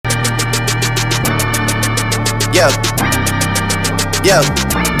Yeah, yeah.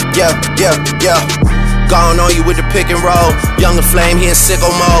 Gone on you with the pick and roll. Younger Flame, he in sicko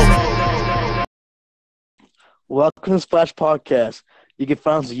mode. Welcome to Splash Podcast. You can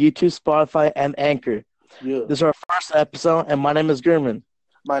find us on YouTube, Spotify, and Anchor. Yeah. This is our first episode, and my name is Gurman.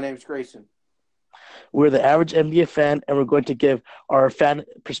 My name's Grayson. We're the average NBA fan, and we're going to give our fan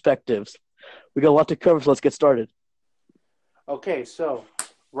perspectives. We got a lot to cover, so let's get started. Okay, so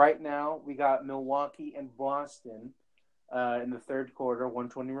right now we got Milwaukee and Boston in the third quarter,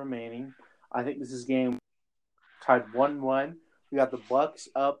 1:20 remaining. I think this is game tied 1-1. We got the Bucks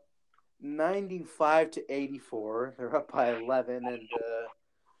up 95-84. They're up by 11, and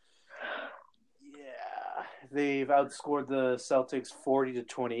they've outscored the Celtics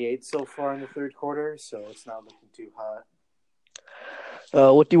 40-28 so far in the third quarter. So it's not looking too hot.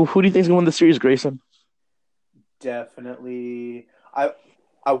 Who do you think is going to win the series, Grayson? Definitely.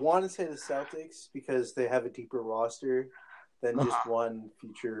 I want to say the Celtics because they have a deeper roster than just one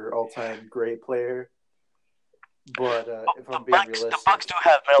future all-time great player. But if I'm being realistic, the Bucks do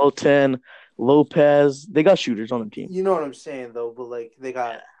have Middleton, Lopez. They got shooters on the team. You know what I'm saying, though. But like they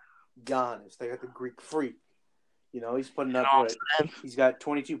got Giannis, they got the Greek Freak. You know, he's putting up what? He's got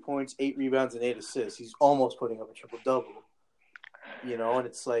 22 points, 8 rebounds, and 8 assists. He's almost putting up a triple-double. You know, and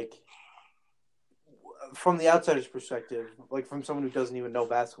it's like, from the outsider's perspective, like from someone who doesn't even know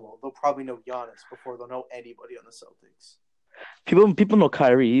basketball, they'll probably know Giannis before they'll know anybody on the Celtics. People know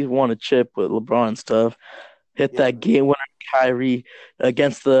Kyrie. He won a chip with LeBron and stuff. Hit that game winner, Kyrie,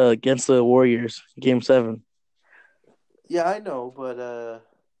 against the Warriors, Game 7. Yeah, I know, but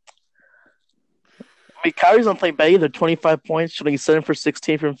Kyrie's not playing bad either. 25 points, shooting 7 for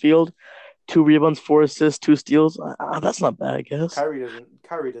 16 from field, 2 rebounds, 4 assists, 2 steals. That's not bad, I guess. Kyrie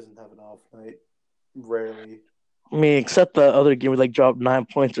doesn't have an off night. Rarely. I mean, except the other game, we dropped 9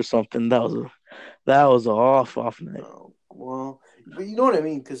 points or something. That was an off night. Oh, well, but you know what I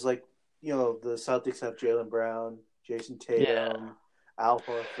mean, because the Celtics have Jaylen Brown, Jason Tatum, Al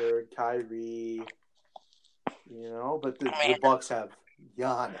Horford, Kyrie. You know, but the Bucks have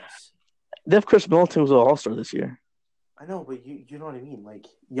Giannis. They have Chris Middleton, who's an All-Star this year. I know, but you know what I mean. Like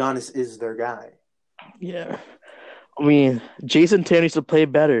Giannis is their guy. Yeah, I mean, Jason Tatum needs to play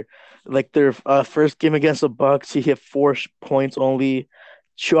better. Like their first game against the Bucks, he hit 4 points only,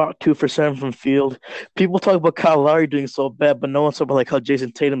 shot 2 for 7 from field. People talk about Kyle Lowry doing so bad, but no one's talking about how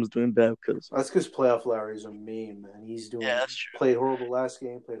Jason Tatum is doing bad. That's because playoff Lowry's a meme, man. He's doing that's true. Played horrible last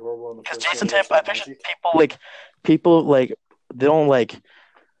game, played horrible in the first game. Jason Tatum, I think people they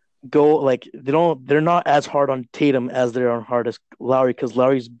don't they're not as hard on Tatum as they're on hard as Lowry, because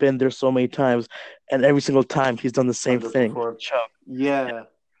Lowry's been there so many times, and every single time he's done the same thing. Yeah.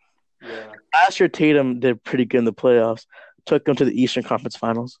 Last year Tatum did pretty good in the playoffs. Took him to the Eastern Conference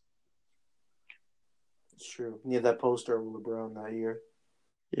Finals. It's true. He had that poster of LeBron that year.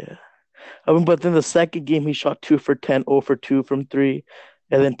 Yeah. But then the second game he shot 2 for 10, 0 for 2 from 3.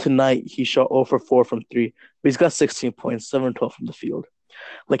 And then tonight he shot 0 for 4 from 3. But he's got 16 points, 7-12 from the field.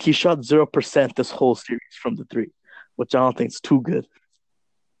 Like he shot 0% this whole series from the 3, which I don't think is too good.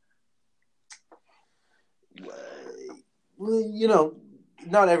 Well, you know,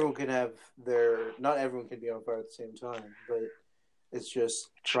 not everyone can be on fire at the same time, but it's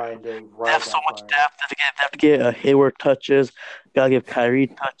just trying to ride. They have so much depth. They have to get Hayward touches. Gotta give Kyrie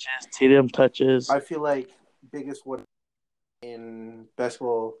touches, Tatum touches. I feel like biggest one in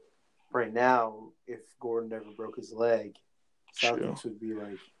basketball right now, if Gordon never broke his leg, Celtics would be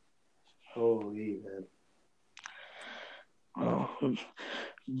like, holy man. Oh,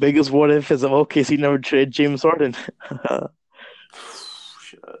 biggest what if is OKC never traded James Harden.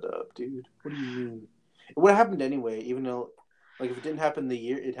 Shut up, dude. What do you mean? It would have happened anyway, even though, if it didn't happen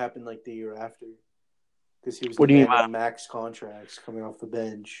it happened the year after. Because he was on max contracts coming off the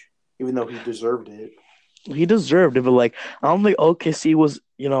bench, even though he deserved it. He deserved it, but I don't think OKC was,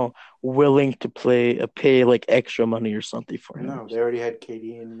 willing to pay extra money or something for him. No, they already had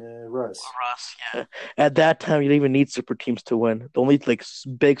KD and Russ. Yeah. At that time, you didn't even need super teams to win. The only big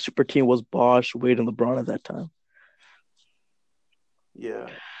super team was Bosh, Wade, and LeBron at that time. Yeah,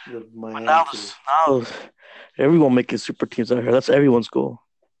 but now everyone making super teams out here. That's everyone's goal.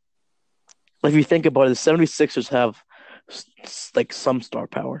 If you think about it, the 76ers have some star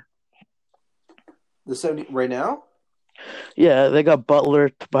power. The 70 right now? Yeah, they got Butler,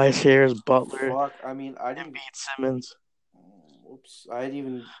 Tobias Harris, Butler. Fuck, I mean, I didn't beat Simmons. Whoops, I didn't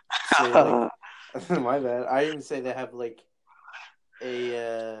even say my bad. I didn't even say they have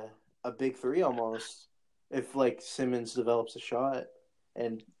a big three almost. If Simmons develops a shot,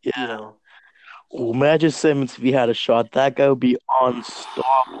 and Imagine Simmons if he had a shot. That guy would be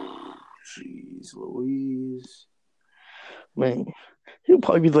unstoppable. Jeez Louise. Man, he'll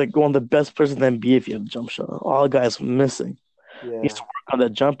probably be like one of the best players in the NBA if he had a jump shot. All the guys missing. He Yeah. needs to work on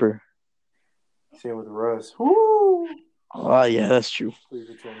that jumper. Same with Russ. Woo! Oh, yeah, that's true. 3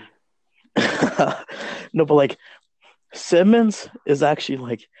 for 20. No, but like Simmons is actually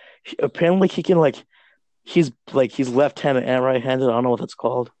like apparently he can like he's left-handed and right-handed. I don't know what that's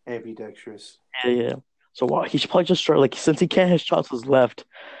called. Ambidextrous. Yeah. So he should probably just start like since he can't hit shots with his left.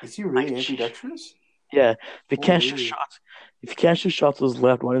 Is he really ambidextrous? Yeah, if he can't shoot shots with his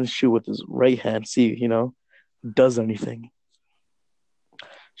left, why doesn't he shoot with his right hand? See, does anything?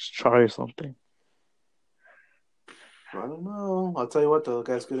 Just try or something. I don't know. I'll tell you what, though, the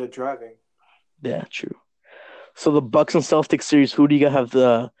guy's good at driving. Yeah, true. So the Bucks and Celtics series, who do you have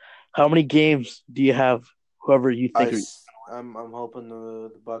how many games do you have? Whoever you think. I'm hoping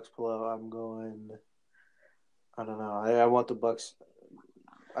the Bucks pull out. I'm going. I don't know. I want the Bucks.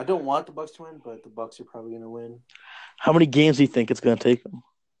 I don't want the Bucks to win, but the Bucks are probably going to win. How many games do you think it's going to take them?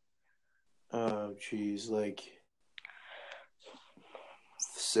 Oh, geez, like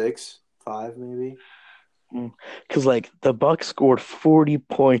 6, 5, maybe. Because like the Bucks scored 40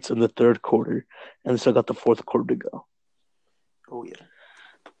 points in the third quarter, and they still got the fourth quarter to go. Oh yeah.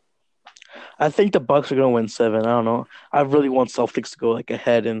 I think the Bucks are going to win 7. I don't know. I really want Celtics to go like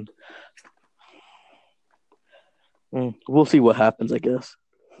ahead, and we'll see what happens, I guess.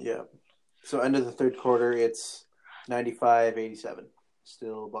 Yeah. So end of the third quarter, it's 95-87.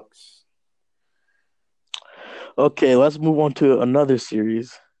 Still Bucks. Okay, let's move on to another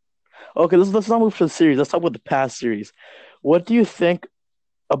series. Okay, let's not move to the series. Let's talk about the past series. What do you think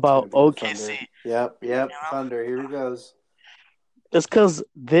about OKC? Yep. Thunder. Here he goes. Just because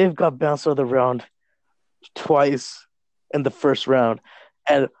they've got bounced out of the round twice in the first round,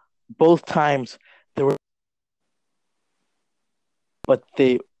 and both times they were, but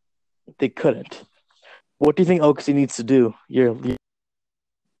they couldn't. What do you think OKC needs to do? I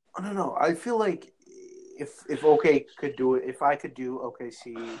don't know. I feel like if OK could do it, if I could do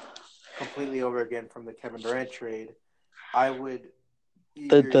OKC completely over again from the Kevin Durant trade, I would.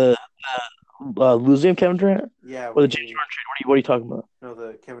 Losing Kevin Durant? Yeah. Or the James Harden trade? What are you talking about? No,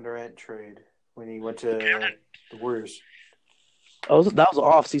 the Kevin Durant trade when he went to the Warriors. That was an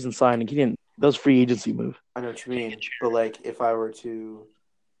off-season signing. That was a free agency move. I know what you mean, but like if I were to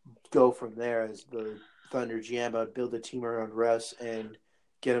go from there as the Thunder GM, I'd build a team around Russ and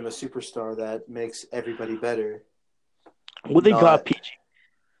get him a superstar that makes everybody better. Well, they got PG.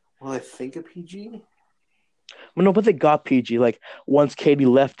 Well, I think a PG. Well, no, but they got PG. Like once Katie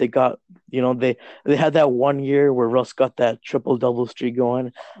left, they got they had that 1 year where Russ got that triple-double streak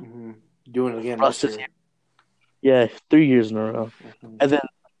going. Mm-hmm. Doing it again. Russ yeah, 3 years in a row, and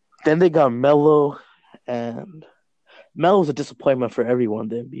then they got Melo, and Melo was a disappointment for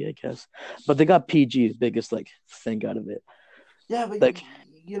everyone in the NBA, I guess. But they got PG, the biggest thing out of it. Yeah, but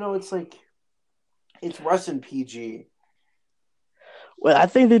it's like it's Russ and PG. Well, I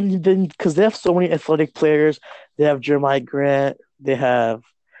think they didn't because they have so many athletic players. They have Jeremiah Grant. They have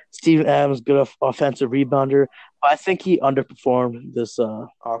Steven Adams, good offensive rebounder. But I think he underperformed this.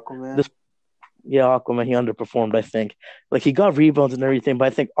 Aquaman. Aquaman. He underperformed. I think he got rebounds and everything, but I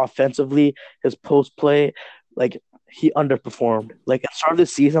think offensively his post play, he underperformed. At the start of the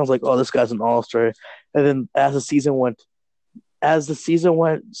season, I was like, "Oh, this guy's an all-star," and then as the season went,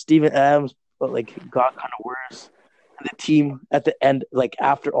 Steven Adams got kind of worse. And the team at the end,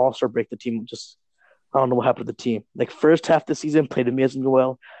 after All-Star break, the team just I don't know what happened to the team. First half of the season played amazingly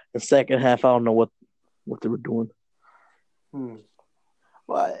well. The second half, I don't know what they were doing.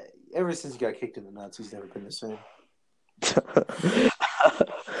 Well, ever since he got kicked in the nuts, he's never been the same.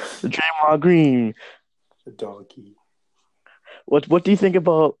 Draymond Green, the donkey. What do you think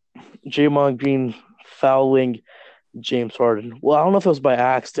about Draymond Green fouling James Harden? Well, I don't know if it was by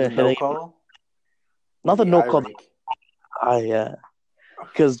accident. No call. Not the no call. Yeah,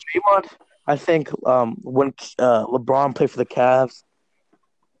 because Draymond, I think when LeBron played for the Cavs,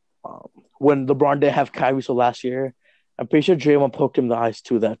 when LeBron didn't have Kyrie so last year, I'm pretty sure Draymond poked him in the eyes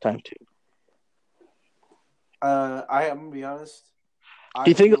too that time too. I'm gonna be honest.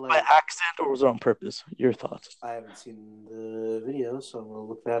 Do you think it was by accident or was it on purpose? Your thoughts? I haven't seen the video, so I'm gonna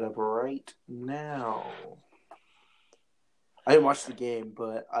look that up right now. I didn't watch the game,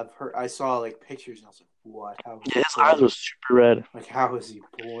 but I saw pictures and I was like, "What? How?" His eyes were super red. How is he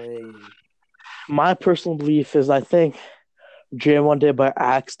playing? My personal belief is, I think Draymond did by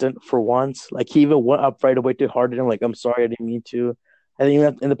accident for once. He even went up right away to Harden and I'm sorry, I didn't mean to. And then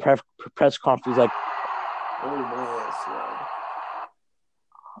even in the press conference, oh my ass,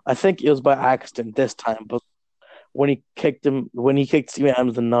 I think it was by accident this time, but when he kicked Steven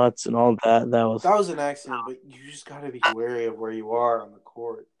Adams in the nuts and all that. That was That was an accident, but you just got to be wary of where you are on the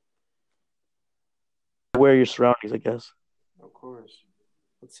court. where your surroundings, I guess. Of course.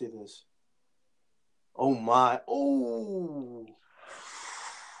 Let's see this. Oh my! Oh!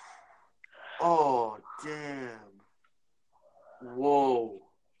 Oh damn! Whoa!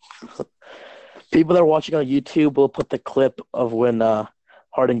 People that are watching on YouTube will put the clip of when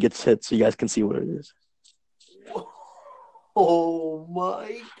Harden gets hit, so you guys can see what it is. Oh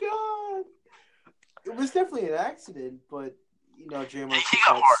my god! It was definitely an accident, but Draymond's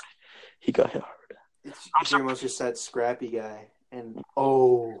He got hit hard. Draymond's just that scrappy guy, and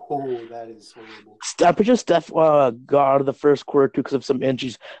that is horrible. I'm pretty sure Steph got out of the first quarter too because of some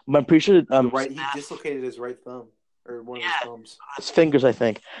injuries. I'm pretty sure he dislocated his right thumb or one of his thumbs, his fingers, I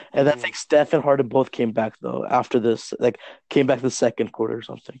think. And I think Steph and Harden both came back though after this, like came back the second quarter or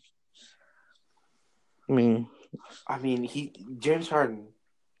something. I mean, James Harden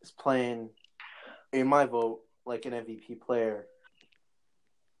is playing, in my vote, like an MVP player.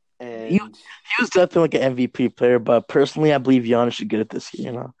 And he was definitely like an MVP player, but personally, I believe Giannis should get it this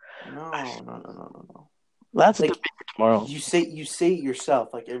year. No. That's like, a debate for tomorrow. You say it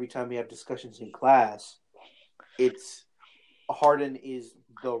yourself. Like every time we have discussions in class, it's Harden is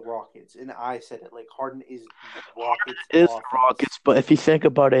the Rockets, and I said it like Harden is the Rockets. Is the Rockets, but if you think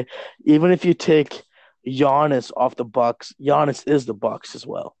about it, even if you take Giannis off the Bucks, Giannis is the Bucks as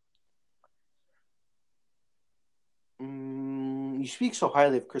well. You speak so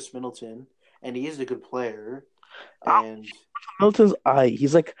highly of Chris Middleton, and he is a good player. And Middleton's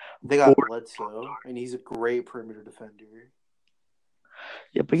he's like they got Bledsoe, and he's a great perimeter defender.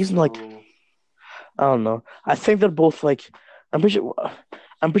 Yeah, but he's like I don't know. I think they're both like I'm pretty sure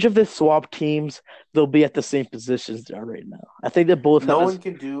if they swap teams, they'll be at the same positions they are right now. I think they both. No one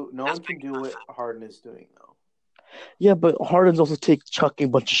can do what Harden is doing though. Yeah, but Harden's also chucking a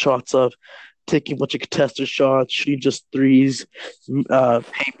bunch of shots up, taking a bunch of contested shots, shooting just threes,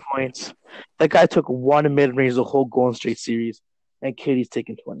 paint points. That guy took one mid-range the whole Golden State series, and KD's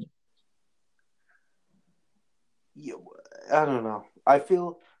taking 20. Yeah, I don't know. I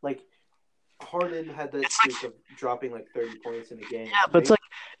feel like Harden had that streak of dropping like 30 points in a game. Yeah, but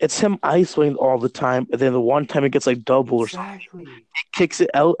it's him isolating all the time, and then the one time it gets like double or something. He kicks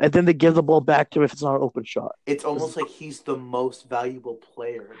it out, and then they give the ball back to him if it's not an open shot. It's almost like he's the most valuable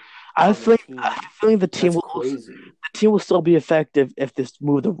player. I feel like the team will still be effective if they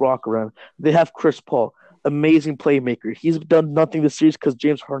move the rock around. They have Chris Paul, amazing playmaker. He's done nothing this series because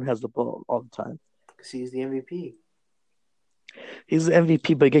James Harden has the ball all the time. Because he's the MVP. He's the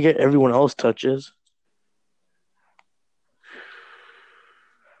MVP, but he can get everyone else touches.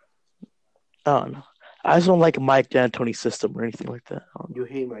 I don't know. I just don't like Mike D'Antoni's system or anything like that. You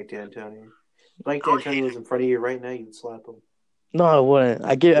hate Mike D'Antoni. If Mike D'Antoni was in front of you right now, you'd slap him. No, I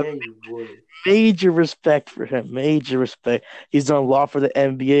wouldn't. You would. Major respect for him. Major respect. He's done a lot for the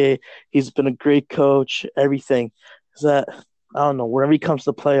NBA. He's been a great coach. Everything. I don't know. Whenever he comes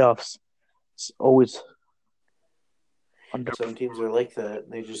to the playoffs, it's always under. Some teams are like that.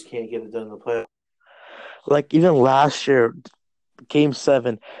 They just can't get it done in the playoffs. Like even last year, Game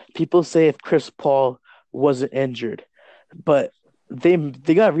 7, people say if Chris Paul wasn't injured, but they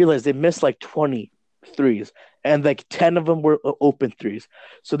got to realize they missed like 20 threes, and like 10 of them were open threes.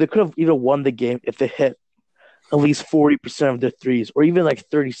 So they could have either won the game if they hit at least 40% of their threes, or even like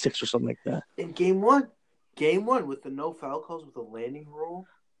 36 or something like that. In game one with the no foul calls with the landing rule,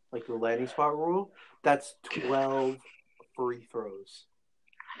 like the landing spot rule, that's 12 free throws.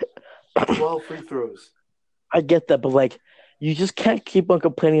 12 free throws. I get that, but like you just can't keep on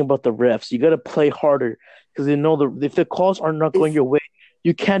complaining about the refs. You got to play harder because if the calls are not going your way,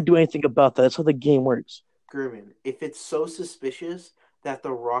 you can't do anything about that. That's how the game works. German, if it's so suspicious that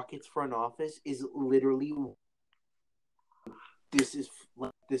the Rockets front office is literally this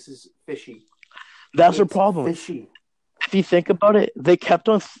is fishy. That's the problem. Fishy. If you think about it, they kept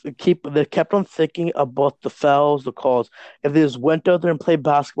on thinking about the fouls, the calls. If they just went out there and played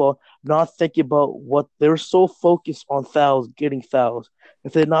basketball, not thinking about what they were so focused on fouls, getting fouls.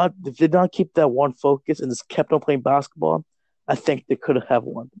 If they did not keep that one focus and just kept on playing basketball, I think they could have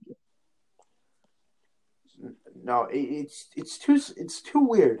won. No, it's too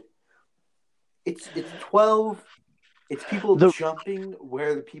weird. It's 12. It's people jumping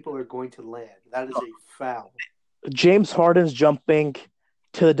where the people are going to land. That is a foul. James Harden's jumping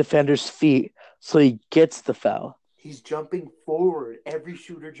to the defender's feet, so he gets the foul. He's jumping forward. Every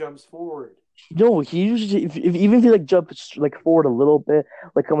shooter jumps forward. No, he usually even if he like jumps like forward a little bit,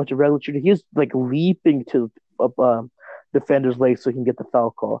 like how much a regular shooter, he's like leaping to defender's legs so he can get the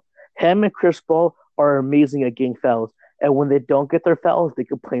foul call. Him and Chris Paul are amazing at getting fouls, and when they don't get their fouls, they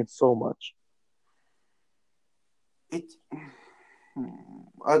complain so much. It's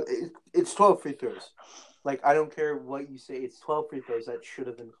it's 12 free throws. Like, I don't care what you say. It's 12 free throws that should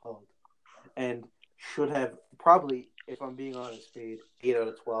have been called, and should have probably, if I'm being honest, paid 8 out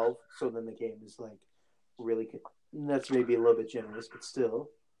of 12. So then the game is like really. That's maybe a little bit generous, but still,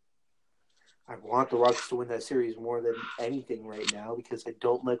 I want the Rockets to win that series more than anything right now because I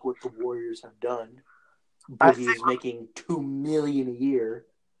don't like what the Warriors have done. Boogie is making $2 million a year,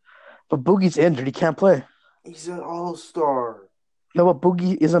 but Boogie's injured; he can't play. He's an all-star. No, but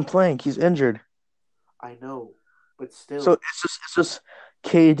Boogie isn't playing; he's injured. I know, but still. So it's just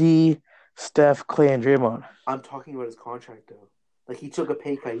KD, Steph, Clay, and Draymond. I'm talking about his contract though. Like, he took a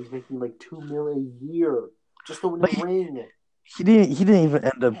pay cut. He's making like $2 million a year just to win the ring. He didn't even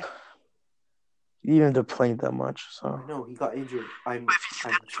end up. He didn't end up playing that much. So I know he got injured. I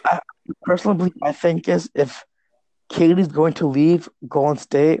personally, I think if KD's going to leave Golden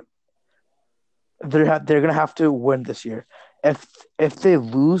State, they're gonna have to win this year. If they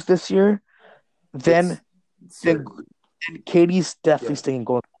lose this year, then KD's definitely staying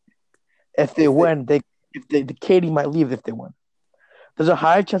Golden State. If they win, the KD might leave if they win. There's a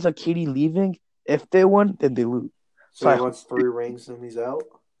higher chance of KD leaving. If they win, then they lose. So he wants 3 rings and he's out?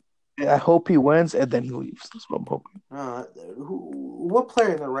 I hope he wins and then he leaves. That's what I'm hoping. What player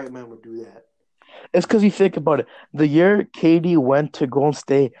in their right mind would do that? It's because you think about it. The year KD went to Golden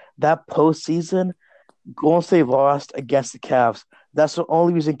State, that postseason, Golden State lost against the Cavs. That's the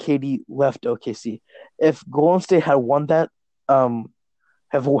only reason KD left OKC. If Golden State had won that,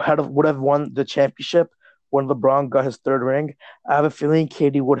 would have won the championship when LeBron got his 3rd ring, I have a feeling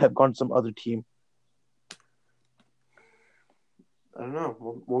KD would have gone to some other team. I don't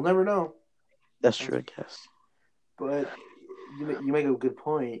know. We'll never know. That's true, I guess. But you make a good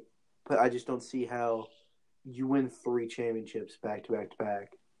point. But I just don't see how you win 3 championships back to back to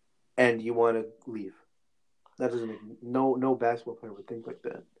back, and you want to leave. That doesn't make no basketball player would think like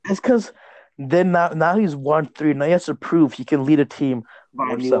that. It's because then now he's won 3. Now he has to prove he can lead a team by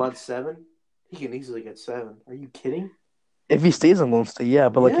when himself. He wants 7, he can easily get 7. Are you kidding? If he stays in Golden State, yeah.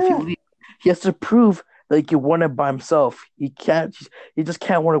 But if he leaves, he has to prove that he can win it by himself. He can't. He just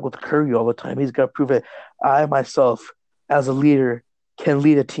can't win it with Curry all the time. He's got to prove it. I myself, as a leader, can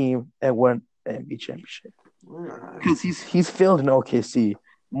lead a team and win an NBA championship. Because he's failed in OKC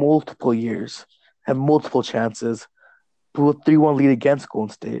multiple years, had multiple chances, blew a 3-1 lead against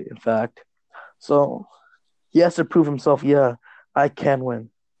Golden State, in fact. So he has to prove himself, yeah, I can win.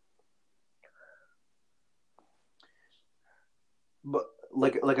 But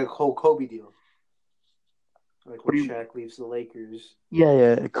like a whole Kobe deal. Like when Shaq leaves the Lakers.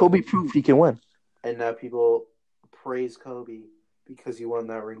 Yeah. Kobe proved he can win. And now people praise Kobe because he won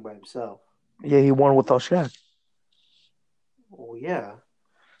that ring by himself. Yeah, he won without Shaq. Well, yeah.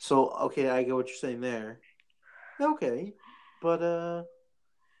 So, okay, I get what you're saying there. Okay. But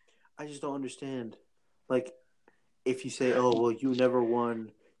I just don't understand. Like, if you say, oh, well, you never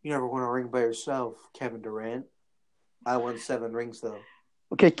won a ring by yourself, Kevin Durant. I won 7 rings, though.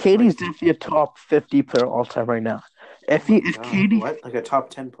 Okay, KD's definitely a top 50 player all time right now. If KD... What? Like a top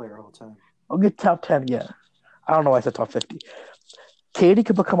 10 player all time. Okay, top 10, yeah. I don't know why I said top 50. KD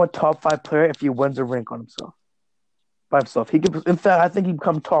could become a top 5 player if he wins a ring on himself. By himself. He could, in fact, I think he'd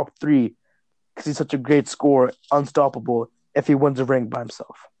become top 3 because he's such a great scorer, unstoppable, if he wins a ring by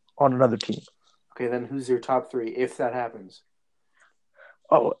himself on another team. Okay, then who's your top 3 if that happens?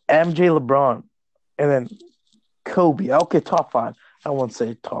 Oh, MJ, LeBron, and then Kobe. Okay, top 5. I won't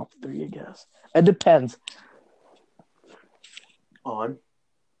say top 3, I guess. It depends. On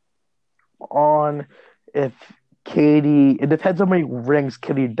if KD... It depends how many rings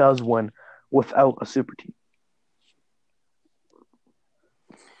KD does win without a super team.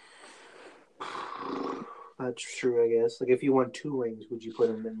 That's true, I guess. Like, if you won 2 rings, would you put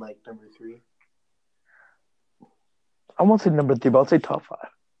him in, like, number 3? I won't say number 3, but I'll say top 5.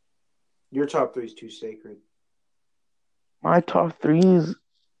 Your top 3 is too sacred. My top 3 is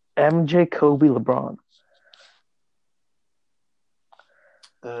MJ, Kobe, LeBron.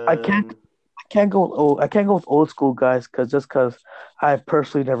 I can't go with old school guys because I've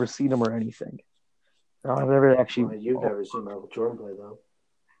personally never seen them or anything. No, I've never actually. Well, you've never seen Michael Jordan play though.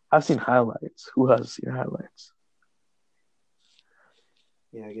 I've seen highlights. Who has seen highlights?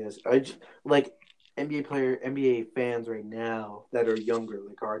 Yeah, I guess like NBA fans right now that are younger,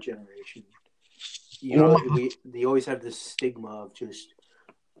 like our generation. You know, they always have this stigma of just,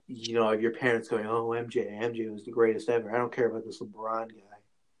 you know, of your parents going, "Oh, MJ was the greatest ever." I don't care about this LeBron guy.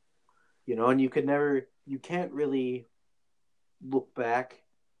 You know, and you can't really look back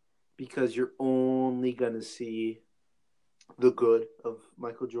because you're only going to see the good of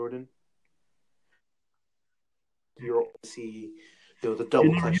Michael Jordan. You'll see the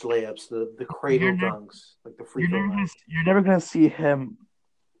double clutch layups, the cradle dunks, like the free throw line. You're never gonna see him.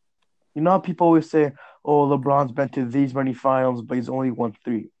 You know how people always say, "Oh, LeBron's been to these many finals, but he's only won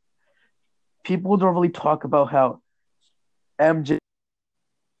 3." People don't really talk about how MJ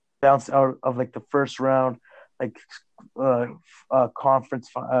bounced out of like the first round, like conference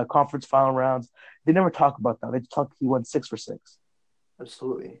final rounds. They never talk about that. They talk he won 6 for 6.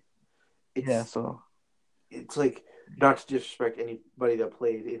 Absolutely. So it's like, not to disrespect anybody that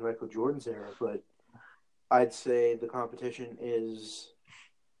played in Michael Jordan's era, but I'd say the competition is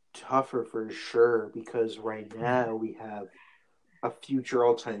tougher for sure because right now we have a future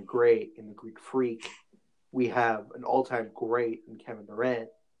all-time great in the Greek Freak. We have an all-time great in Kevin Durant.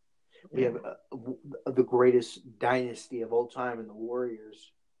 We have the greatest dynasty of all time in the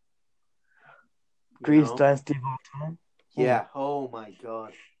Warriors. Greatest dynasty of all time? Yeah. Oh, my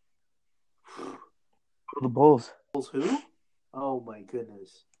God. The Bulls. Bulls who? Oh, my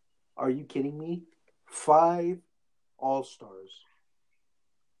goodness. Are you kidding me? 5 All-Stars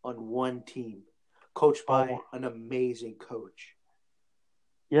on one team, coached by an amazing coach.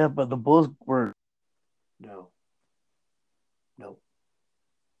 Yeah, but the Bulls were... No.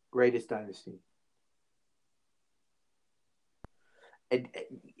 Greatest dynasty.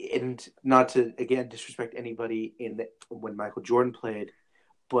 And not to, again, disrespect anybody when Michael Jordan played,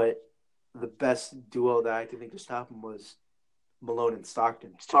 but the best duo that I could think to stop him was Malone and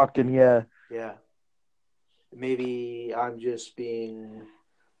Stockton. Stockton, yeah. Yeah. Maybe I'm just being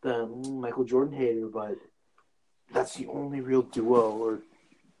the Michael Jordan hater, but that's the only real duo or,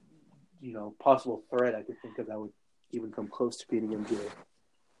 possible threat I could think of that would even come close to beating MJ.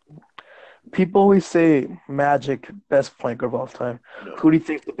 People always say Magic, best point guard of all time. No. Who do you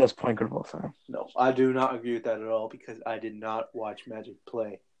think is the best point guard of all time? No, I do not agree with that at all because I did not watch Magic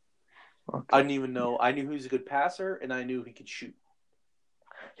play. Okay. I didn't even know. I knew he was a good passer, and I knew he could shoot.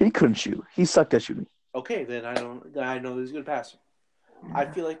 He couldn't shoot. He sucked at shooting. Okay, then I know he was a good passer. Yeah.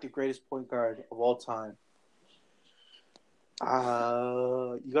 I feel like the greatest point guard of all time.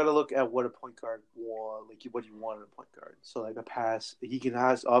 You got to look at what a point guard want, like what you want in a point guard. So like a pass, he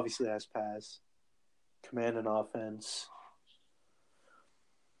obviously has pass, command and offense,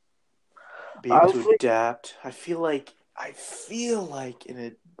 be able to adapt. I feel like it's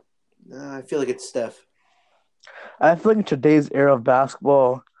Steph. I feel like in today's era of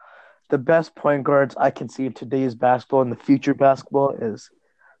basketball, the best point guards I can see in today's basketball and the future basketball is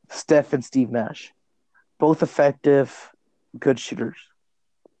Steph and Steve Nash, both effective. Good shooters.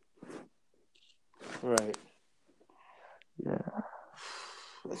 Right. Yeah.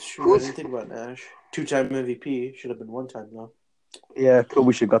 That's true. I didn't think about Nash. 2-time MVP. Should have been 1-time, though. Yeah,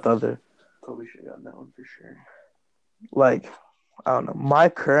 Kobe should have got the other. Kobe should have gotten that one for sure. Like, I don't know. My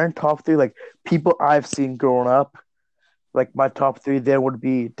current top 3, like, people I've seen growing up, like, my top 3 there would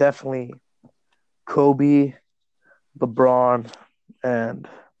be definitely Kobe, LeBron, and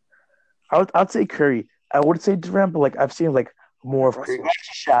I'd say Curry. I would say Durant, but like I've seen like more of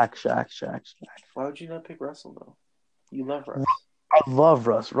Shaq. Why would you not pick Russell though? You love Russ. I love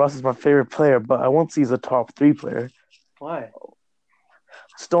Russ. Russ is my favorite player, but I won't say he's a top 3 player. Why?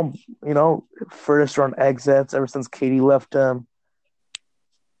 Still, first round exits ever since Katie left him.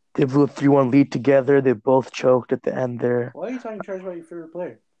 They blew a 3-1 lead together. They both choked at the end there. Why are you talking trash about your favorite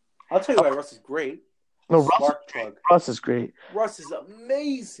player? I'll tell you why Russ is great. No, Russ is great. Russ is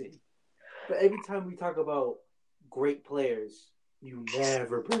amazing. But every time we talk about great players, you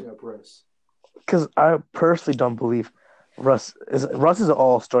never bring up Russ. Because I personally don't believe Russ is an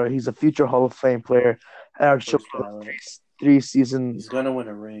all-star. He's a future Hall of Fame player. Averaged 3 seasons. He's gonna win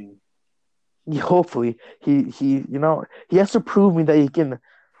a ring. Hopefully, he has to prove me that he can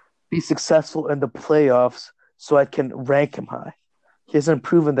be successful in the playoffs, so I can rank him high. He hasn't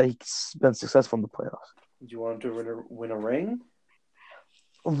proven that he's been successful in the playoffs. Do you want him to win a ring?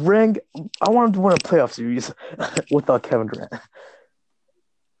 I want him to win a playoff series without Kevin Durant.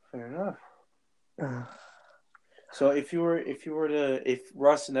 Fair enough. So if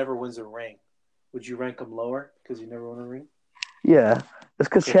Russ never wins a ring, would you rank him lower because he never won a ring? Yeah, it's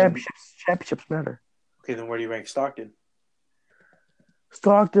because championships matter. Okay, then where do you rank Stockton?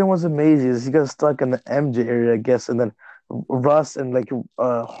 Stockton was amazing. He got stuck in the MJ area, I guess, and then Russ and like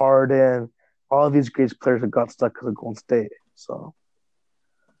Harden, all of these great players that got stuck because of Golden State. So.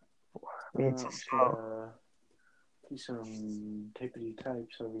 See some tickety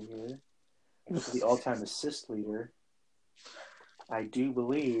types over here. The all-time assist leader. I do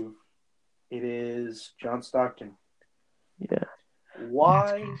believe it is John Stockton. Yeah.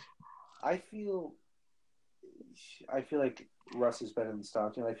 Why I feel like Russ is better than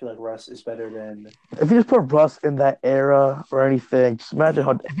Stockton. I feel like Russ is better than. If you just put Russ in that era or anything, just imagine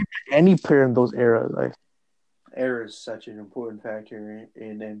how if you put any player in those eras, like Era is such an important factor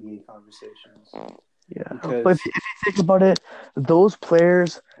in NBA conversations. yeah. Because But if you think about it, those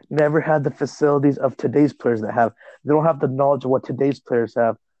players never had the facilities of today's players that have. They don't have the knowledge of what today's players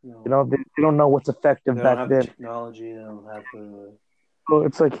have. They don't know what's effective they don't back have then. the technology. They don't have the. So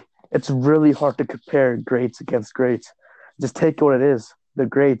it's like it's really hard to compare greats against greats. Just take what it is. The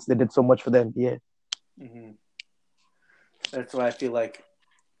greats, they did so much for the NBA. Mm-hmm. That's why I feel like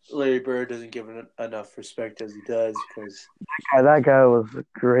Larry Bird doesn't give enough respect as he does because That guy was a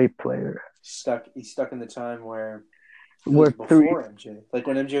great player. he's stuck in the time where it was before MJ. Like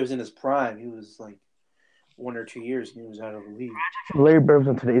when MJ was in his prime, he was like 1 or 2 years and he was out of the league. Larry Bird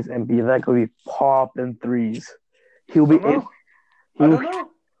in today's NBA, that could be popping threes. He'll be. I don't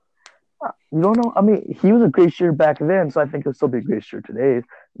know. You don't know? I mean, he was a great shooter back then, so I think he'll still be a great shooter today.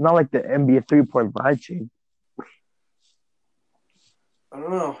 Not like the NBA 3-point line chain. I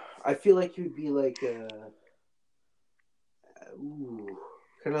don't know. I feel like he would be like kind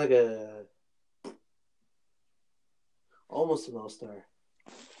of like almost an all-star.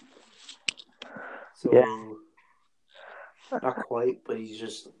 So, yeah. Not quite, but he's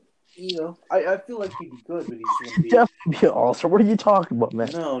just, I feel like he'd be good, but he's just going to be... Definitely be an all-star. What are you talking about, man?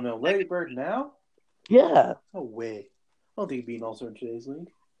 No. Larry Bird now? Yeah. No way. I don't think he'd be an all-star in today's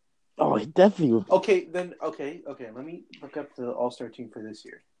league. Oh, he definitely would. Okay. Let me look up the all-star team for this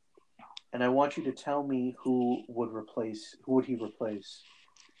year. And I want you to tell me who would he replace?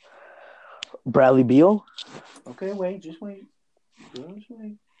 Bradley Beal? Okay, just wait.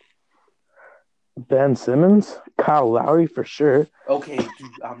 Ben Simmons? Kyle Lowry for sure. Okay,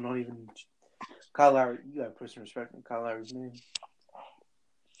 dude, I'm not even... Kyle Lowry, you gotta put some respect on Kyle Lowry's name.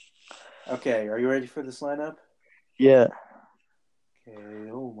 Okay, are you ready for this lineup? Yeah. Okay,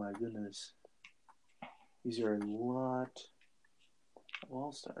 oh my goodness. These are a lot of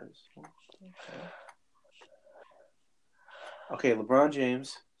all-stars. Okay, LeBron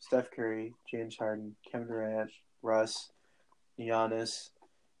James, Steph Curry, James Harden, Kevin Durant, Russ, Giannis,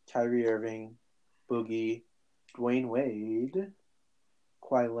 Kyrie Irving, Boogie, Dwayne Wade,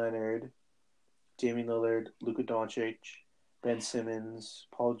 Kawhi Leonard, Damian Lillard, Luka Doncic, Ben Simmons,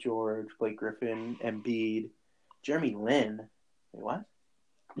 Paul George, Blake Griffin, Embiid, Jeremy Lin. Wait, what?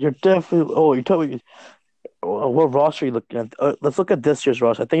 You're definitely... Oh, you're talking... What roster are you looking at? Let's look at this year's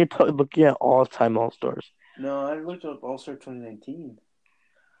roster. I think you're looking at all-time All-Stars. No, I looked up All-Star 2019.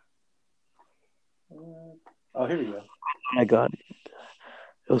 Oh, here we go. Oh my God.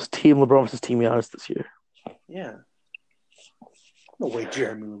 It was Team LeBron versus Team Giannis this year. Yeah. No way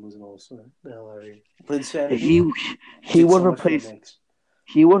Jeremy Lin was an All-Star. The hell are you? Prince Sanity? He would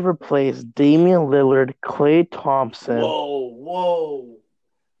replace Damian Lillard, Klay Thompson. Whoa.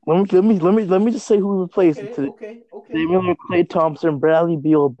 Let me just say who replaced it. Okay. Damian Lillard, Klay Thompson, Bradley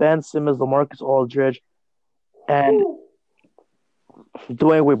Beal, Ben Simmons, LaMarcus Aldridge, and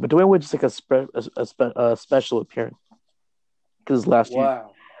Dwayne Wade. But Dwayne Wade just like a special appearance because last year.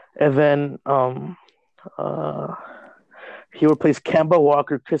 Wow. And then he replaced Kemba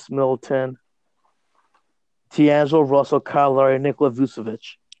Walker, Chris Middleton, D'Angelo Russell, Kyle Lowry, Nikola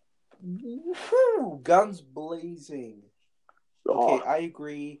Vucevic. Guns blazing. Okay, I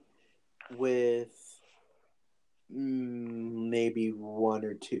agree with maybe 1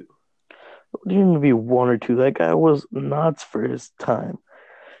 or 2. What do you mean maybe 1 or 2? That guy was nuts for his time.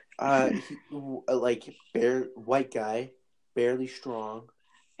 White guy, barely strong.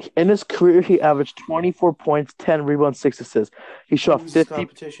 In his career, he averaged 24 points, 10 rebounds, 6 assists. He shot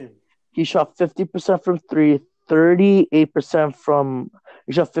 50% from 3, 38% from.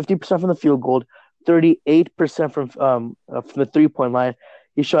 He shot 50% from the field goal, 38% from the 3-point line.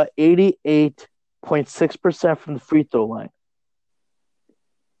 He shot 88.6% from the free throw line.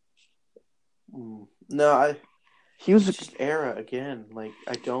 No, he was just era again. Like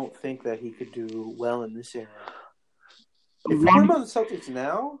I don't think that he could do well in this era. If we're talking about the Celtics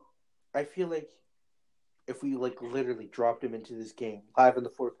now, I feel like if we literally dropped him into this game live in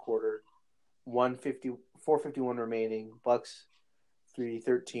the fourth quarter, 4:51 remaining, Bucks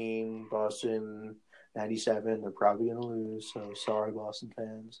 3-13, Boston 97. They're probably gonna lose. So sorry, Boston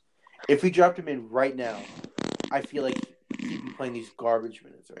fans. If we dropped him in right now, I feel like he'd be playing these garbage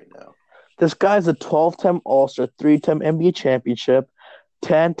minutes right now. This guy's a 12-time All-Star, 3-time NBA championship,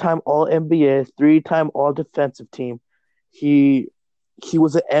 10-time All-NBA, 3-time All-Defensive Team. He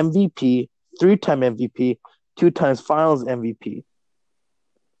was an MVP, 3-time MVP, 2 times Finals MVP.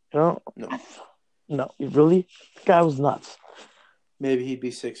 No, really? The guy was nuts. Maybe he'd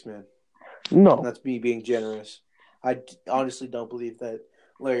be 6 man. No. That's me being generous. I honestly don't believe that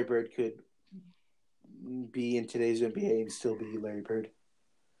Larry Bird could be in today's NBA and still be Larry Bird.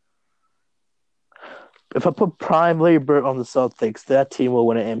 If I put prime Larry Bird on the Celtics, that team will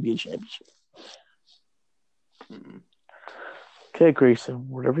win an NBA championship. Mm-mm. Okay, Grayson,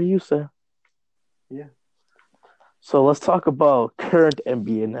 whatever you say. Yeah. So let's talk about current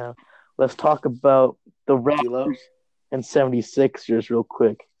NBA now. Let's talk about the D-Lo? Raptors and 76ers real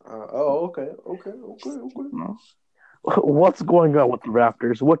quick. Okay. What's going on with the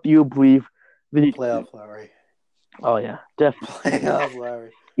Raptors? What do you believe? Playoff Lowry. Oh, yeah, definitely. Playoff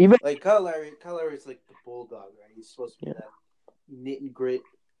Lowry. Even Like Kyle Lowry is like the bulldog, right? He's supposed to be Yeah. that knit and grit,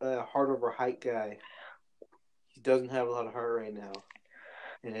 heart over height guy. He doesn't have a lot of heart right now,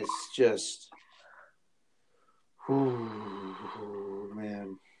 and it's just,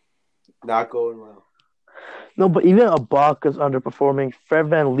 man, not going well. No, but even Ibaka's underperforming. Fred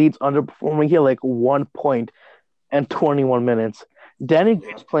VanVleet's underperforming. He had like 1 point and 21 minutes. Danny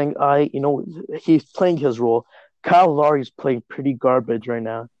Green's playing. He's playing his role. Kyle Lowry's playing pretty garbage right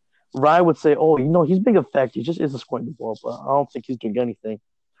now. Ryan would say, he's being effective. He just isn't scoring the ball, but I don't think he's doing anything.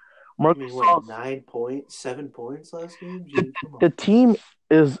 I mean, 9 points, 7 points last game? Dude, The team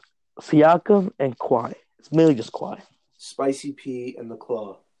is Siakam and Kawhi. It's mainly just Kawhi. Spicy P and the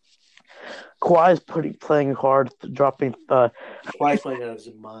Claw. Kawhi's playing hard, dropping. Kawhi's playing out of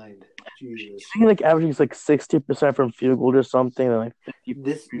his mind. Jesus. He's like averaging like 60% from field goal or something. And like 50.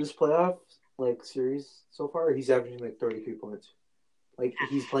 This playoff series so far, he's averaging like 33 points. Like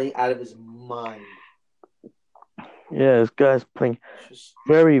he's playing out of his mind. Yeah, this guy's playing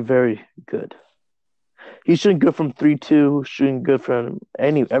very, very good. He's shooting good from 3-2, shooting good from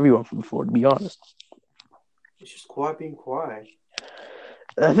everyone from the floor, to be honest. It's just Kawhi being Kawhi.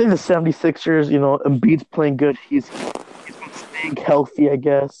 I think the 76ers, Embiid's playing good. He's been staying healthy, I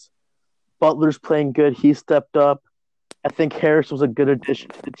guess. Butler's playing good. He stepped up. I think Harris was a good addition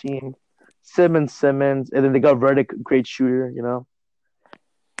to the team. Simmons, and then they got Redick, great shooter,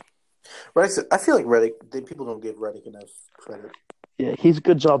 Redick, I feel like Redick, people don't give Redick enough credit. Yeah, he's a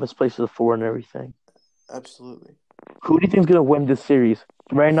good job as places the four and everything. Absolutely. Who do you think is going to win this series?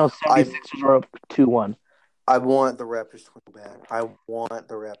 Right now, 76ers are up 2-1. I want the Raptors to win back. I want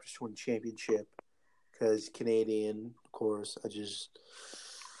the Raptors to win championship because Canadian, of course. I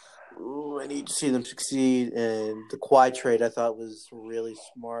need to see them succeed. And the Kawhi trade I thought was really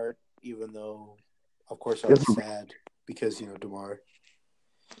smart, even though, of course, I was sad because, DeMar.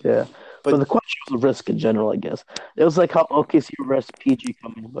 Yeah. But the question was a risk in general, I guess. It was like how OKC risked PG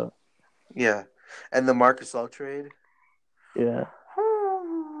coming, but. Yeah. And the Marcus All trade. Yeah.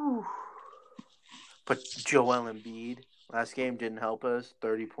 But Joel Embiid last game didn't help us.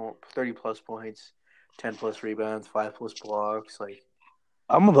 30-plus points, 10-plus rebounds, 5-plus blocks.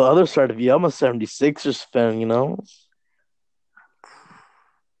 I'm on the other side of you. I'm a 76ers fan,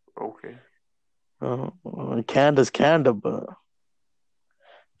 Okay. Canada's Canada, but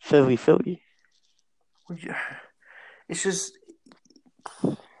Philly. It's just...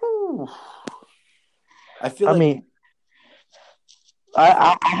 I feel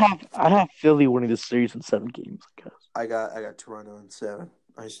I have Philly winning the series in 7 games, I guess. I got Toronto in 7.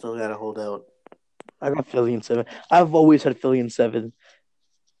 I still gotta hold out. I got Philly in 7. I've always had Philly in 7.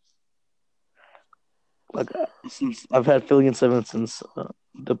 Since I've had Philly in 7 since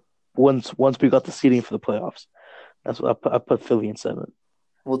once we got the seeding for the playoffs. That's what I put Philly in 7.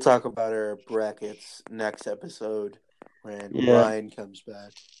 We'll talk about our brackets next episode when Ryan comes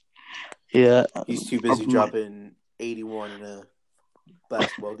back. Yeah. He's too busy dropping 81 in a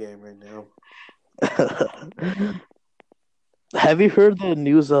basketball game right now. Have you heard the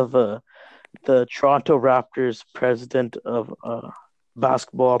news of the Toronto Raptors president of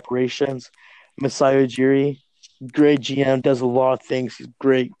basketball operations, Masai Ujiri? Great GM, does a lot of things. He's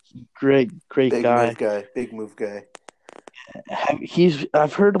great guy. Big move guy.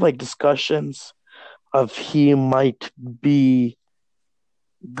 I've heard discussions of he might be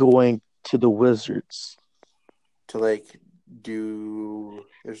going to the Wizards to do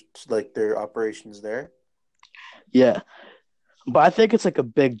their operations there. Yeah, but I think it's a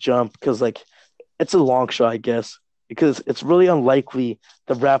big jump because it's a long shot, I guess, because it's really unlikely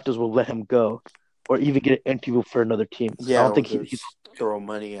the Raptors will let him go or even get an interview for another team. So yeah, I don't think he's throw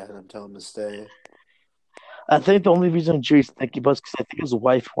money at him, tell him to stay. I think the only reason Ujiri's thinking about is because I think his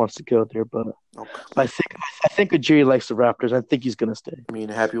wife wants to go there, but I think Ujiri likes the Raptors. I think he's gonna stay. I mean,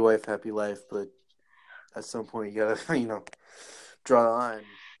 happy wife, happy life, but at some point you gotta, draw the line.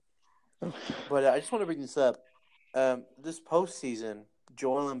 But I just want to bring this up. This postseason,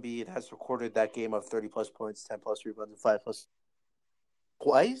 Joel Embiid has recorded that game of 30-plus points, 10-plus rebounds, and 5-plus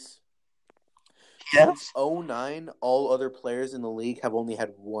twice. Since 2009, all other players in the league have only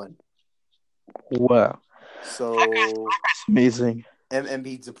had one. Wow. So That's amazing.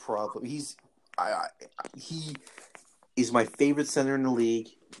 Embiid's a problem. He is my favorite center in the league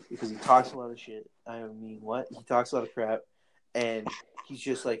because he talks a lot of shit. I mean, what? He talks a lot of crap, and he's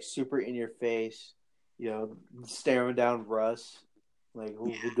just like super in your face, staring down Russ. Like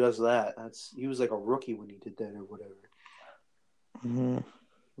who does that? He was like a rookie when he did that or whatever. Mm-hmm.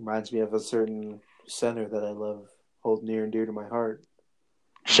 Reminds me of a certain center that I love, hold near and dear to my heart.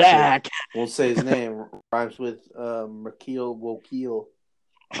 Shaq. Won't say his name. Rhymes with Shaquille O'Neal.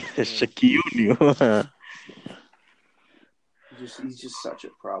 Shaquille O'Neal. He's just such a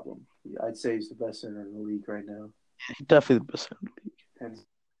problem. I'd say he's the best center in the league right now. Definitely the best center in the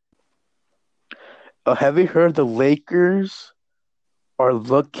league. Have you heard the Lakers are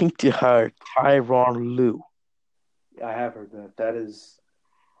looking to hire Tyronn Lue? I have heard that.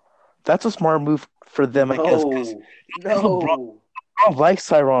 That's a smart move for them, I guess. LeBron likes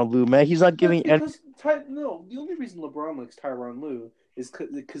Tyronn Lue, man. He's not giving any. No, the only reason LeBron likes Tyronn Lue is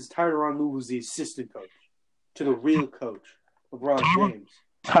because Tyronn Lue was the assistant coach to the real coach, LeBron James.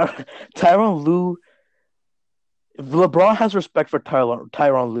 Tyronn Lue. LeBron has respect for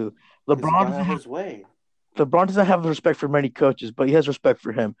Tyronn Lue. LeBron doesn't have respect for many coaches, but he has respect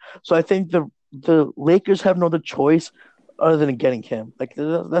for him. So I think the Lakers have no other choice other than getting him. Like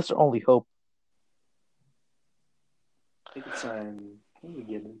that's their only hope. They could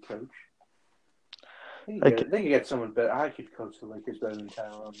get a coach. They could get someone better. I could coach the Lakers better than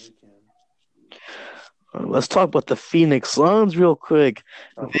Tyronn Lue can. Let's talk about the Phoenix Suns real quick.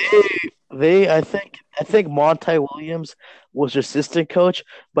 I think Monty Williams was their assistant coach,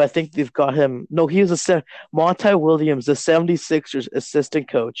 but I think they've got him. No, he was Monty Williams, the 76ers assistant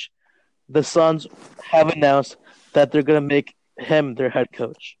coach. The Suns have announced that they're going to make him their head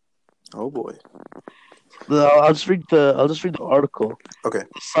coach. Oh boy. I'll just read the article. Okay.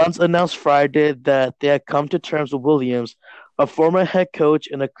 The Suns announced Friday that they had come to terms with Williams, a former head coach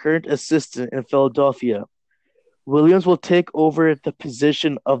and a current assistant in Philadelphia. Williams will take over the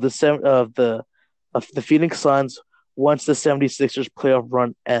position of the Phoenix Suns once the 76ers playoff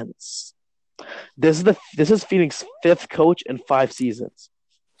run ends. This is Phoenix' fifth coach in 5 seasons.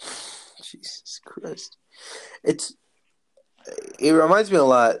 Jesus Christ. It reminds me a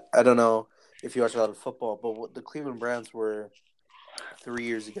lot. I don't know if you watch a lot of football, but what the Cleveland Browns were 3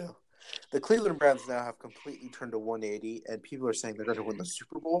 years ago. The Cleveland Browns now have completely turned to 180, and people are saying they're going to win the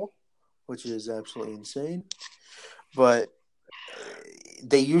Super Bowl, which is absolutely insane. But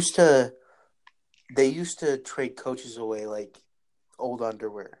they used to trade coaches away like old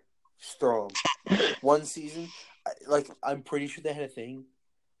underwear. Just throw them. One season, I'm pretty sure they had a thing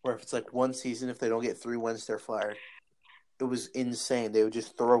where if it's like one season, if they don't get 3 wins, they're fired. It was insane. They would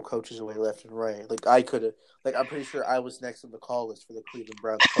just throw coaches away left and right. I'm pretty sure I was next on the call list for the Cleveland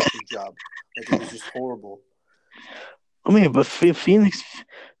Browns coaching job. It was just horrible. I mean, but Phoenix,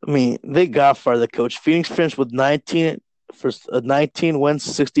 they got fired the coach. Phoenix finished with 19 wins,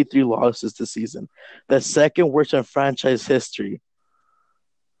 63 losses this season. The second worst in franchise history.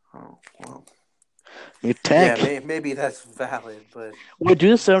 Oh, well. Tank. Yeah, maybe that's valid, but wait,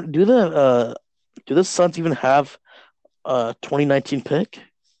 do the Suns even have a 2019 pick?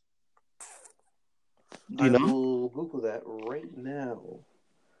 Do you know? will Google that right now.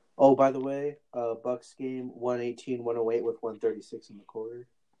 Oh, by the way, Bucks game 118-108 with 136 in the quarter.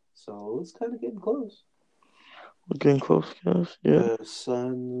 So it's kind of getting close. We're getting close, guys. Yeah. The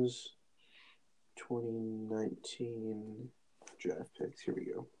Suns 2019 draft picks. Here we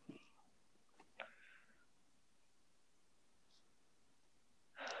go.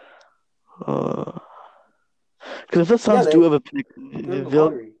 Because if the Suns do have a pick,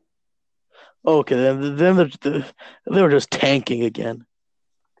 they'll. Okay, then they were just tanking again.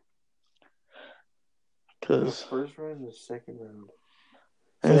 The first round and the second round.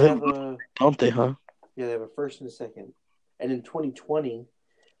 So they have don't they, huh? Yeah, they have a first and a second. And in 2020,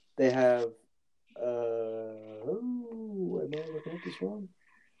 they have am I looking at this wrong?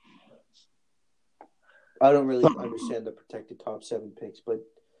 I don't really understand the protected top 7 picks, but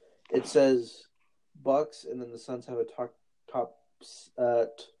it says Bucks, and then the Suns have a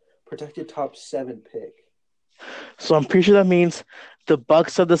protected top 7 pick. So I'm pretty sure that means the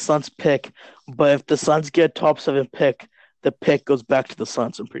Bucks have the Suns pick, but if the Suns get top 7 pick, the pick goes back to the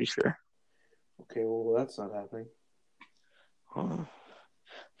Suns. I'm pretty sure. Okay, well that's not happening.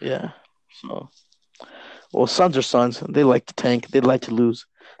 Yeah. So, Suns are Suns. They like to tank. They like to lose.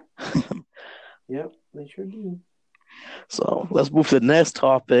 Yep, they sure do. So let's move to the next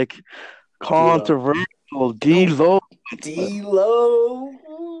topic. Controversial. D'Lo. D'Lo,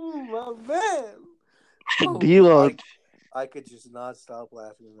 my man. D'Lo. I could just not stop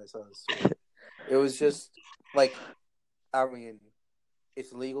laughing when I saw this story. It was just like, I mean,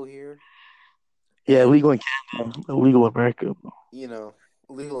 it's legal here. Yeah, legal in Canada, illegal in America. You know,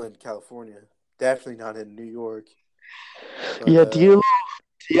 legal in California. Definitely not in New York. But, Yeah,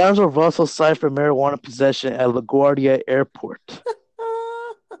 D'Angelo Russell signed for marijuana possession at LaGuardia Airport.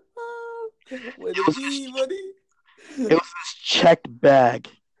 Way to be, buddy. It was his checked bag.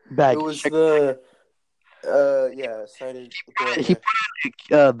 It was cited. He put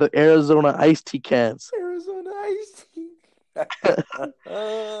the Arizona iced tea cans. Arizona iced tea. So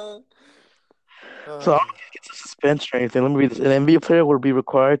I don't think it's a suspension or anything. Let me read this. An NBA player will be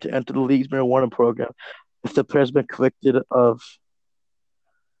required to enter the league's marijuana program if the player has been convicted of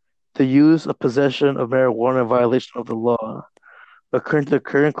the use of possession of marijuana in violation of the law. According to the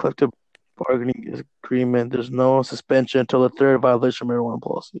current collective bargaining agreement, there's no suspension until the third violation of marijuana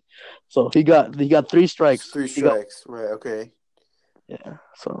policy. So he got 3 strikes. 3 strikes, right? Okay. Yeah.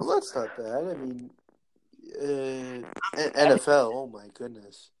 So well, that's not bad. I mean, NFL. Oh my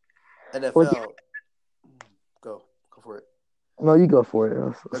goodness. NFL. Well, go for it. No, you go for it.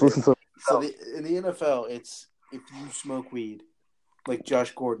 Okay. So in the NFL, it's if you smoke weed, like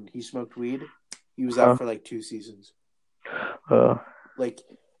Josh Gordon, he smoked weed. He was out for like 2 seasons.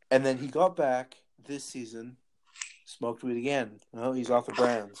 And then he got back this season, smoked weed again. No, he's off the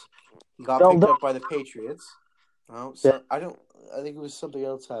Browns. He got picked up by the Patriots. I think it was something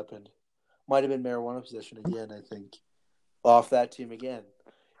else happened. Might have been marijuana possession again. I think off that team again,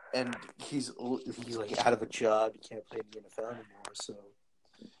 and he's like out of a job. He can't play in the NFL anymore. So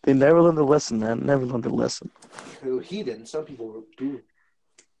they never learned the lesson, man. Never learned the lesson. He didn't. Some people do.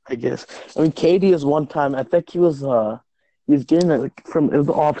 I guess. I mean, KD is one time. I think he was getting it was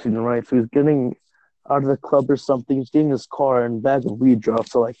the off season, right? So he was getting out of the club or something. He's getting his car and bag of weed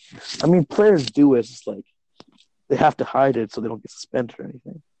dropped. So players do it. It's just like they have to hide it so they don't get suspended or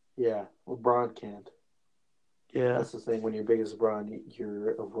anything. Yeah, LeBron can't. Yeah, that's the thing. When you're big as LeBron,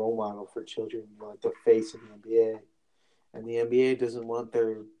 you're a role model for children. You're like the face of the NBA, and the NBA doesn't want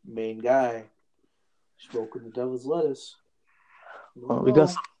their main guy smoking the devil's lettuce. We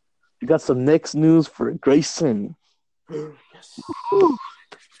got some Knicks news for Grayson. Yes.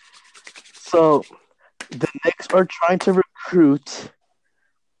 So the Knicks are trying to recruit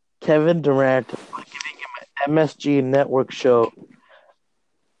Kevin Durant by giving him an MSG Network show.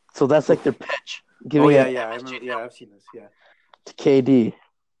 So that's like their pitch. I remember. Yeah, I've seen this. Yeah. To KD.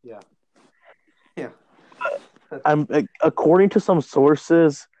 Yeah. According to some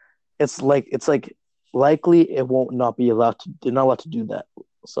sources, it's likely it won't not be allowed to. They're not allowed to do that.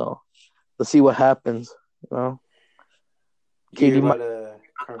 So let's see what happens. You know. KD about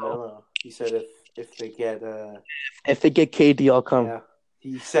Carmelo. He said if they get KD, I'll come. Yeah.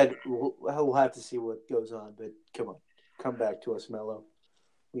 He said we'll have to see what goes on, but come back to us, Melo.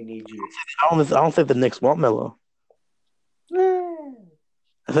 We need you. I don't think the Knicks want Melo.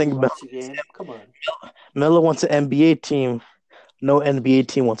 I think come on. Melo wants an NBA team. No NBA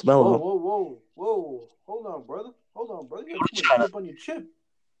team wants Melo. Whoa! Hold on, brother. You got too much chip on your chip.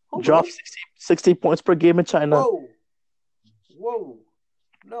 Drop 60 points per game in China. Whoa!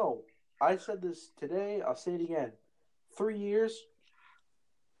 No, I said this today. I'll say it again. 3 years,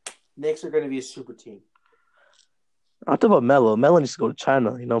 Knicks are going to be a super team. I'm talking about Melo. Melo needs to go to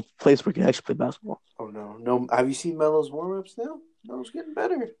China, place where he can actually play basketball. Oh, no. Have you seen Melo's warm-ups now? Melo's getting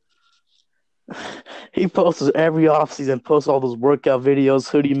better. He posts every offseason, posts all those workout videos,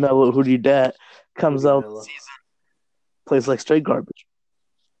 hoodie Melo, hoodie dat, comes out season, plays like straight garbage.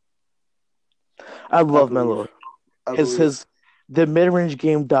 I love Melo. The mid-range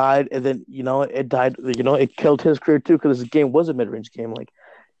game died, and then, it died, it killed his career too because his game was a mid-range game. Like,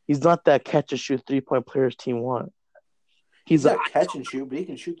 he's not that catch-and-shoot three-point player his team want. He's not catch and shoot, but he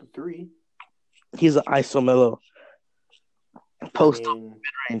can shoot the three. He's an ISO Melo. Post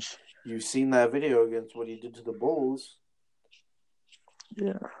mid-range. You've seen that video against what he did to the Bulls.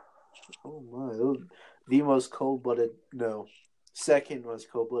 Yeah. Oh my! The most second most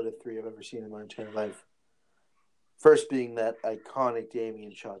cold-blooded three I've ever seen in my entire life. First being that iconic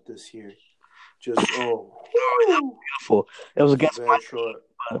Damian shot this year. Just beautiful. It was against my shot.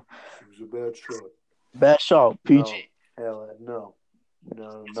 It was a bad shot. Bad shot, PG. No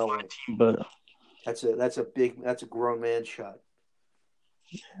way. But that's a grown man shot.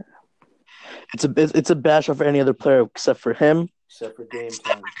 It's a bad shot for any other player except for him. Except for Dame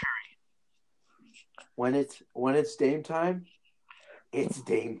time. When it's Dame time, it's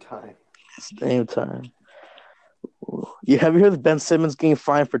Dame time. It's Dame time. Have you heard of Ben Simmons getting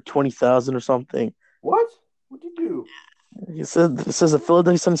fined for $20,000 or something? What? What'd you do? It says the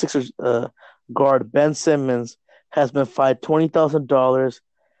Philadelphia 76ers guard Ben Simmons has been fined $20,000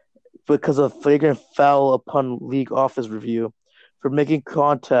 because of flagrant foul upon league office review for making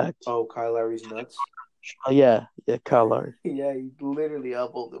contact. Oh, Kyle Lowry's nuts. Yeah, Kyle Lowry. Yeah, he literally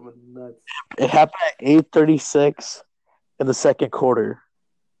elbowed him in the nuts. It happened at 8:36 in the second quarter.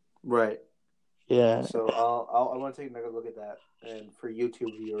 Right. Yeah. So I want to take another look at that, and for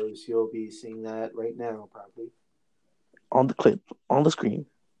YouTube viewers, you'll be seeing that right now, probably On the clip, on the screen.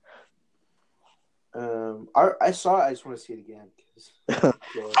 I saw it. I just want to see it again. I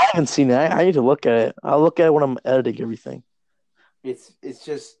haven't seen it. I need to look at it. I'll look at it when I'm editing everything. It's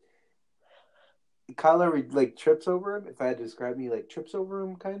just Kyle Lowry like trips over him. If I had to describe me, like trips over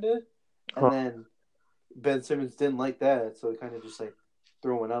him, kind of, and then Ben Simmons didn't like that, so he kind of just like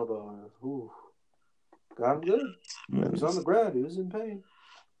threw an elbow and ooh, got him good. He was on the ground. He was in pain.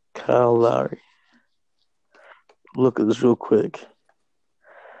 Kyle Lowry. Look at this real quick.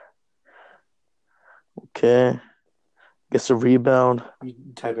 Okay. Gets a rebound. You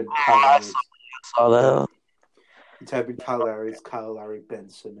type in Kyle Lowry. Saw that. You type in Kyle Lowry. It's Kyle Lowry, Ben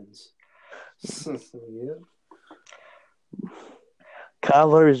Simmons. Yeah. Kyle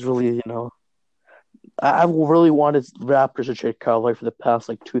Lowry is really, I really wanted Raptors to trade Kyle Lowry for the past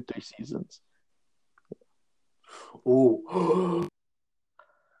like 2-3 seasons. Ooh.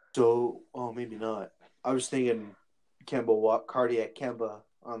 So, maybe not. I was thinking Cardiac Kemba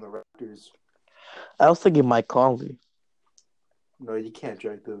on the Raptors. I was thinking Mike Conley. No, you can't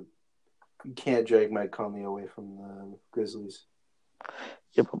drag Mike Conley away from the Grizzlies.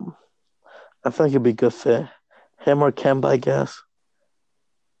 Yep. I feel like it'd be a good fit. Him or Kemba, I guess.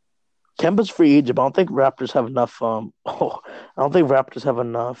 Kemba's free agent, but I don't think Raptors have enough. I don't think Raptors have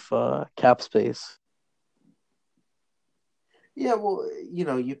enough cap space. Yeah, well,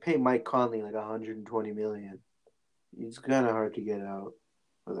 you pay Mike Conley like $120 million. It's kind of hard to get out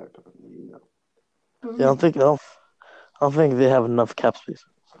of that. Yeah, I don't think they have enough cap space.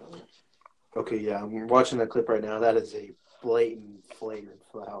 Okay, yeah, I'm watching that clip right now. That is a blatant, flagrant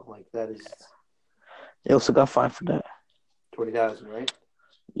foul. Like that is. They also got fined for that. 20,000, right?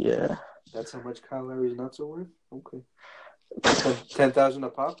 Yeah. That's how much Kyle Lowry's nuts are worth. Okay. 10,000 a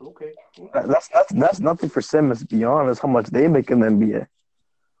pop. Okay. That's nothing for Simmons. To be honest, how much they make in the NBA.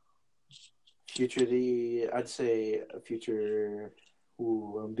 I'd say a future.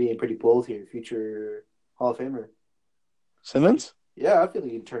 Ooh, I'm being pretty bold here. Future Hall of Famer. Simmons? Yeah, I feel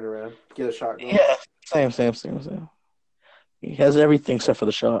like he'd turn around, get a shot going. Yeah, same. He has everything except for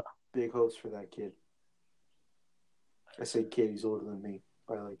the shot. Big hopes for that kid. I say kid, he's older than me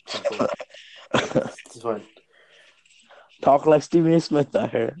by like 10 It's fine. Talk like Stephen A. Smith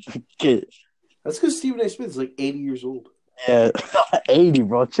out here. Kid. That's because Stephen A. Smith is like 80 years old. Yeah, 80,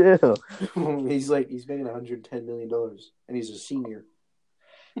 bro. Chill. He's making $110 million, and he's a senior.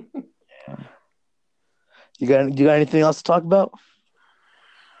 Yeah. You got anything else to talk about?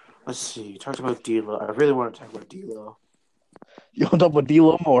 Let's see. You talked about D'Lo. I really want to talk about D'Lo. You want to talk about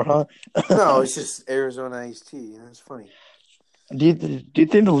D'Lo more, huh? No, it's just Arizona iced tea. That's funny. Do you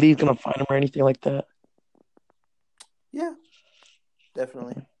think the league's gonna find him or anything like that? Yeah,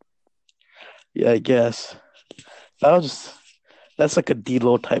 definitely. Yeah, I guess. That's like a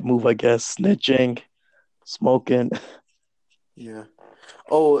D'Lo type move, I guess. Snitching, smoking. Yeah.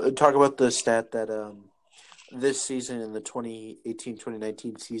 Oh, talk about the stat that this season in the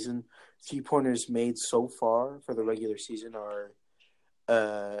 2018-2019 season, 3-pointers made so far for the regular season are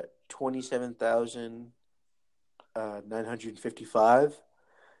 27,955,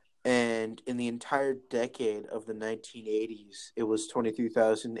 and in the entire decade of the 1980s, it was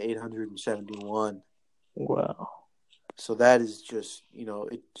 23,871. Wow. So that is just,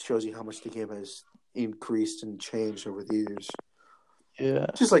 it shows you how much the game has increased and changed over the years. Yeah.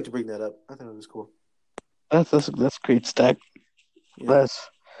 Just like to bring that up. I thought it was cool. That's great stack. Yeah. That's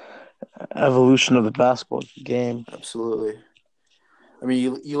evolution of the basketball game. Absolutely. I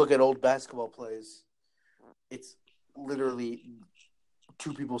mean, you look at old basketball plays, it's literally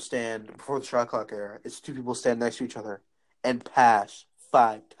two people stand before the shot clock era. It's two people stand next to each other and pass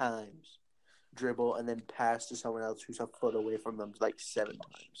 5 times, dribble, and then pass to someone else who's a foot away from them like 7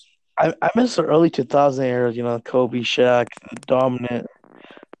 times. I miss the early 2000 era, Kobe, Shaq, dominant,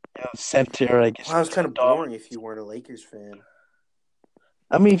 center, I guess. Well, that was kind of boring if you weren't a Lakers fan.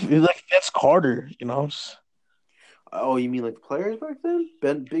 I mean, like Vince Carter, Oh, you mean like the players back then?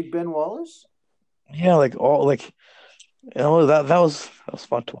 Big Ben Wallace? Yeah, that was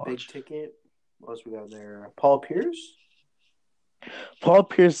fun to watch. Big Ticket. What else we got there? Paul Pierce? Paul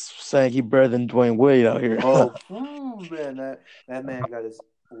Pierce saying he better than Dwayne Wade out here. Oh, man, that man got his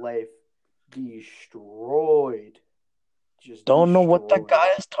life destroyed. Don't know what that guy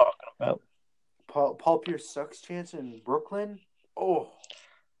is talking about. Paul Pierce sucks chance in Brooklyn. Oh,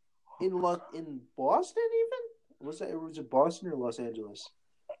 in Boston even was it Boston or Los Angeles?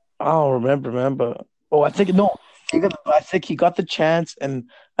 I don't remember. Oh, I think no. I think he got the chance, and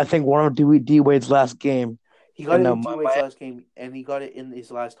I think one of D Wade's last game. He got it in D Wade's last game, and he got it in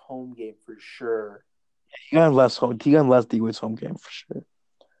his last home game for sure. He got in last D Wade's home game for sure.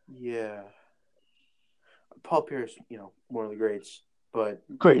 Yeah. Paul Pierce, one of the greats, but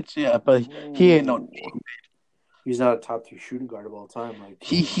but he ain't no. He's not a top 3 shooting guard of all time. Like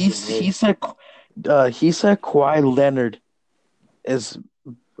he said Kawhi Leonard is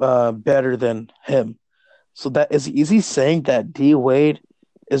better than him. So that is he saying that D Wade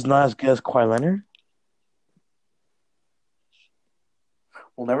is not as good as Kawhi Leonard?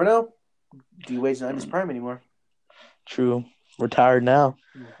 We'll never know. D Wade's not in his prime anymore. True, retired now.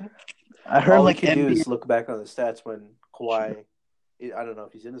 Mm-hmm. I heard all we can do is look back on the stats when Kawhi. I don't know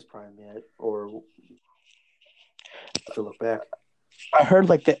if he's in his prime yet, or to look back. I heard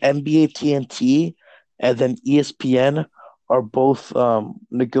like the NBA TNT and then ESPN are both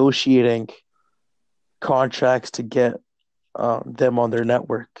negotiating contracts to get them on their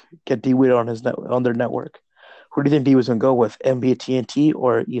network, get D Wade on their network. Who do you think D was gonna go with, NBA TNT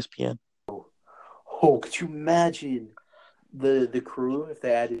or ESPN? Oh, could you imagine the crew if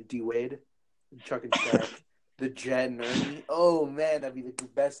they added D Wade, Chuck and Shaq, the Jet and Ernie? Oh man, that'd be the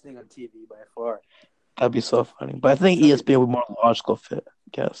best thing on TV by far. That'd be so funny. But I think ESPN would be more logical fit, I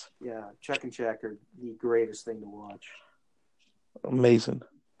guess. Yeah, Chuck and Shaq are the greatest thing to watch. Amazing.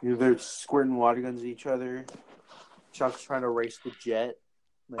 They're squirting water guns at each other. Chuck's trying to race the Jet.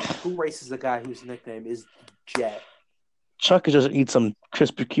 Like, who races the guy whose nickname is Jet? Chuck could just eat some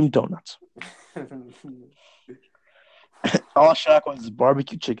Krispy Kreme donuts. All Shaq wants is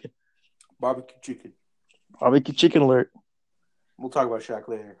barbecue chicken. Barbecue chicken. Barbecue chicken alert. We'll talk about Shaq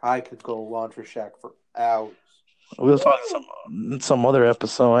later. I could go on for Shaq for hours. We'll talk some other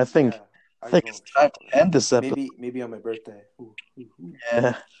episode. I think it's time to end this episode. Maybe on my birthday. Ooh.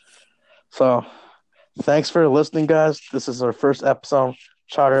 Yeah. So, thanks for listening, guys. This is our first episode.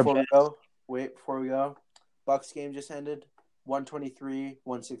 Before we go, Bucks game just ended.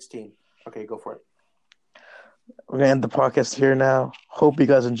 123-116. Okay, go for it. We're gonna end the podcast here now. Hope you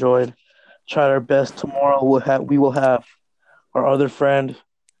guys enjoyed. Tried our best. Tomorrow we will have our other friend,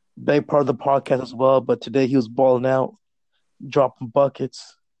 big part of the podcast as well. But today he was balling out, dropping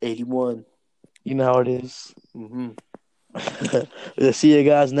buckets. 81. You know how it is. Mm-hmm. See you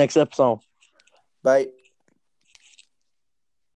guys next episode. Bye.